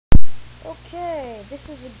Okay, this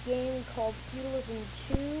is a game called Feudalism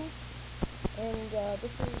 2, and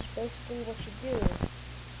this is basically what you do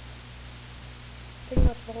pretty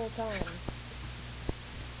much the whole time.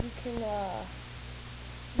 You can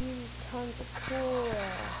use tons of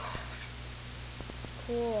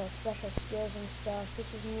cool special skills and stuff. This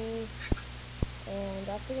is me, and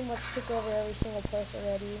I pretty much took over every single place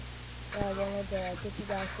already. I wanted to get you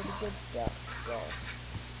guys to the good stuff. So.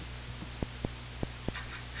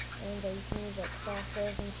 And you can use like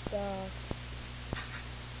crossbows and stuff,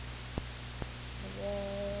 the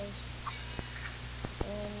walls,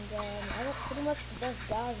 and I got pretty much the best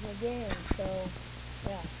guys in the game. So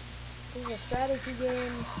yeah, this is a strategy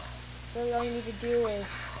game. Really, all you need to do is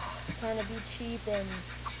kind of be cheap and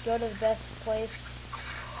go to the best place.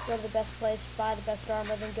 Go to the best place, buy the best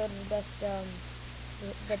armor, then go to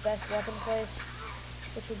the best weapon place,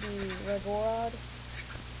 which would be Ragorod.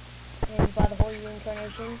 And buy the Holy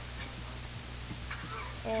Reincarnation.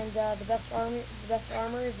 And the best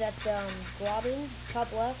armor is at Globin,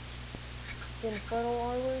 top left. It's Infernal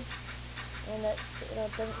armor, and that it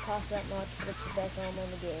doesn't cost that much, but it's the best armor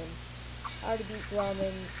in the game. I already beat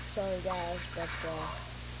Globin, sorry guys, but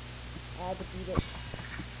I had to beat it.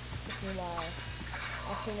 Took me a while.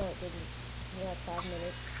 Actually, no, it didn't. It was like 5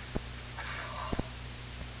 minutes.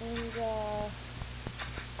 And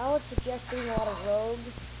I would suggest doing a lot of rogue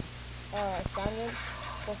assignments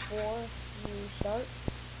before you start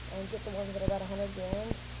and get the ones that are about 100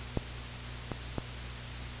 grand.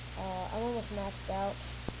 I'm almost maxed out.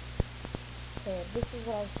 Okay, this is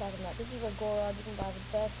what I was talking about. This is where Gorod, you can buy the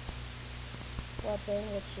best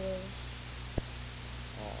weapon, which is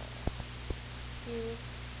here,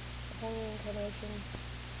 the Holy Reincarnation,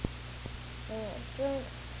 and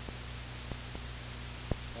strength,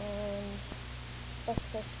 and best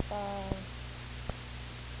place to buy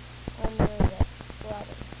armor that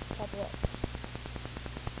Robin, top left.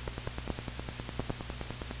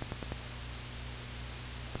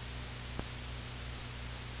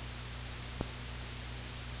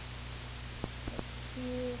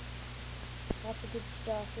 Here, lots of good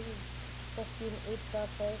stuff. This is supposed to be an 8-star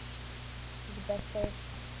place. This is the best place.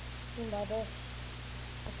 You can buy this.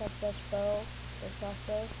 That's like best bow or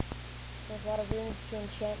crossbow. There's a lot of rooms to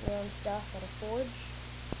enchant your own stuff at a forge.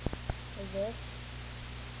 Like this.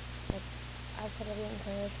 Like, I put a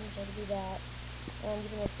reincarnation, so to do that. And you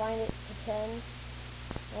can refine it to 10.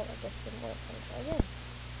 Oh, I guess it didn't work. Let me try again.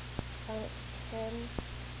 Refine it to 10.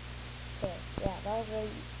 Okay, yeah, that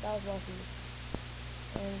was lucky.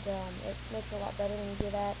 And it makes it a lot better when you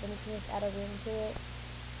do that. Then you can just add a room to it.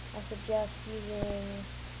 I suggest using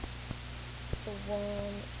the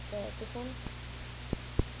one, this one.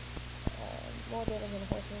 More damage than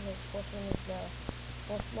Horseman, because Horseman is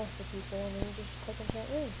most of the people, and then you just click enchant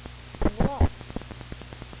room. There's a lot.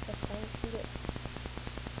 That's how you shoot it.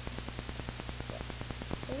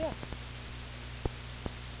 So yeah.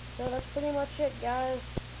 So that's pretty much it, guys.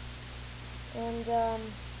 And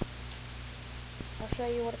I'll show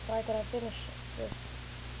you what it's like when I finish this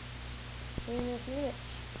in a few minutes.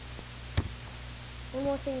 One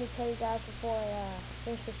more thing to tell you guys before I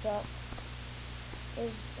finish this up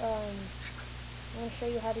is I'm going to show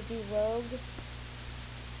you how to do rogue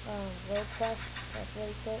quests, like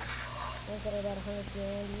really quick. Ones that are about 100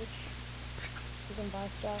 grand each. You can buy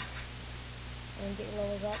stuff and get your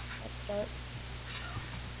levels up at the start.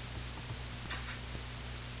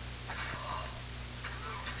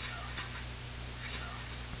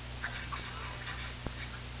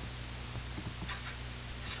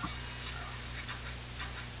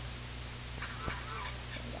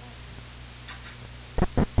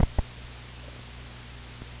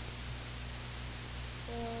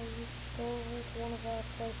 You go into one of our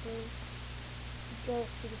places, you go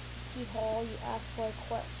to the Ski Hall, you ask for a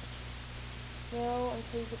quest. Go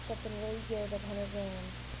until you get something really good at 100 grand.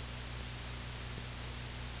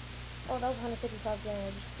 Oh, that was 155 grand,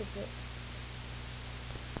 I just skipped it.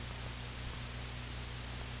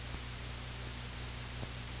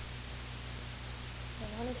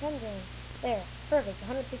 And 110 grand. There, perfect,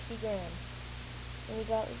 160 grand. And you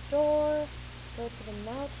got the door, go to the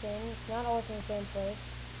mountain. It's not always in the same place.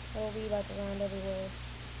 It will be like around everywhere.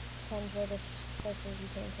 Depends where this place is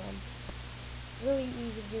you came from. Really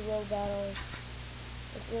easy to do rogue battles.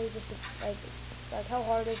 It's really just like how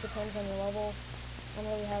hard it is depends on your level. I'm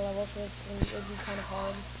really high level, so it would be kind of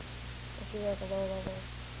hard if you're like a low level.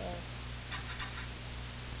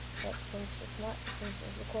 But since it's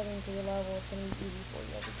according to your level, it's gonna be easy for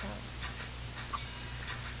you every time.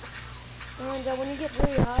 And when you get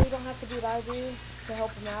really high, you don't have to do what I do to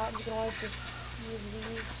help them out. You can always just use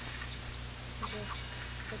these. You just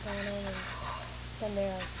click on them and 10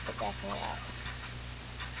 arrows. Put that in the lap.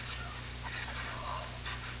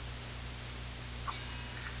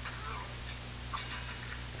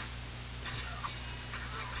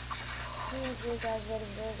 Usually guys ready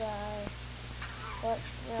for their guy. But,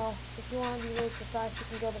 you know, if you want to be really precise, you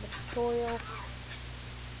can go to the tutorial.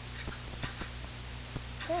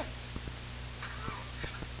 Okay.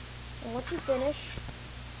 And once you finish,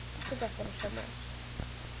 I think I finished almost.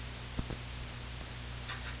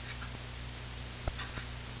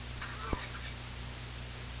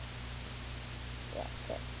 Yeah,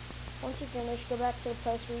 okay. Once you finish, go back to the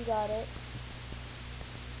place where you got it.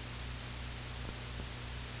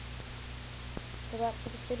 Go back to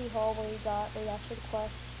the city hall where you asked for the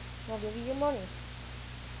quest, and I'll give you your money.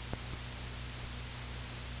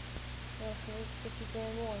 Yeah, here's 50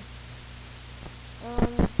 grand more.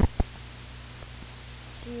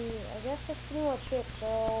 See, I guess that's pretty much it, so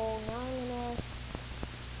now I'm gonna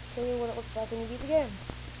show you what it looks like when you beat the game.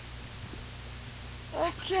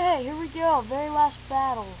 Okay, here we go, very last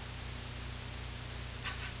battle.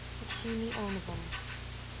 Let's see me own them.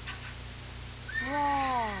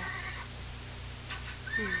 Wow.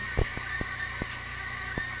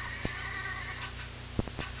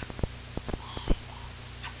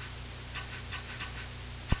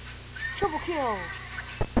 Triple kill!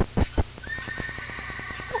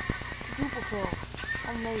 Duple kill.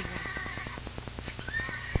 Amazing.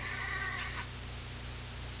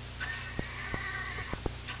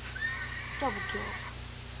 Double kill.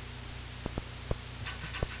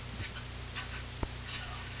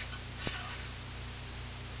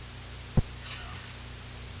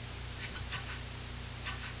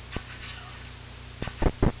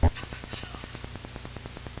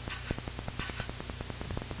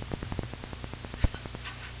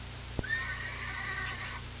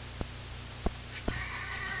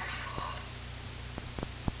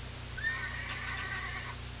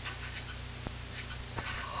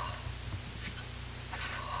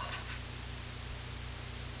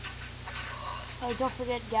 Hey, don't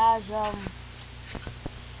forget guys,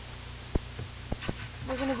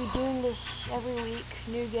 we're gonna be doing this every week,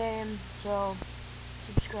 new game, so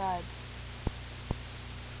subscribe.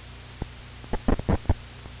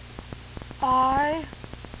 I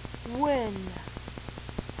win.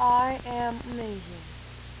 I am amazing.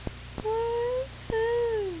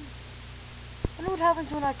 Woohoo! I know what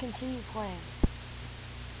happens when I continue playing.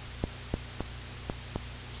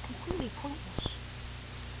 It's completely pointless.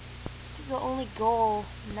 The only goal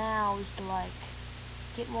now is to like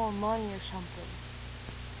get more money or something.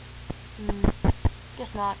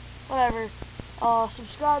 Guess not. Whatever.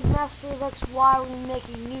 Subscribe to MasterOfXy. We're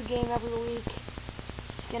making a new game every week.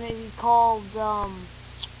 It's gonna be called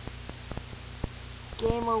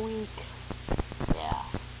Gamer Week. Yeah.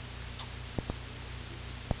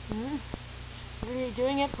 We're gonna be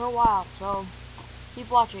doing it for a while, so keep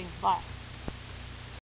watching. Bye.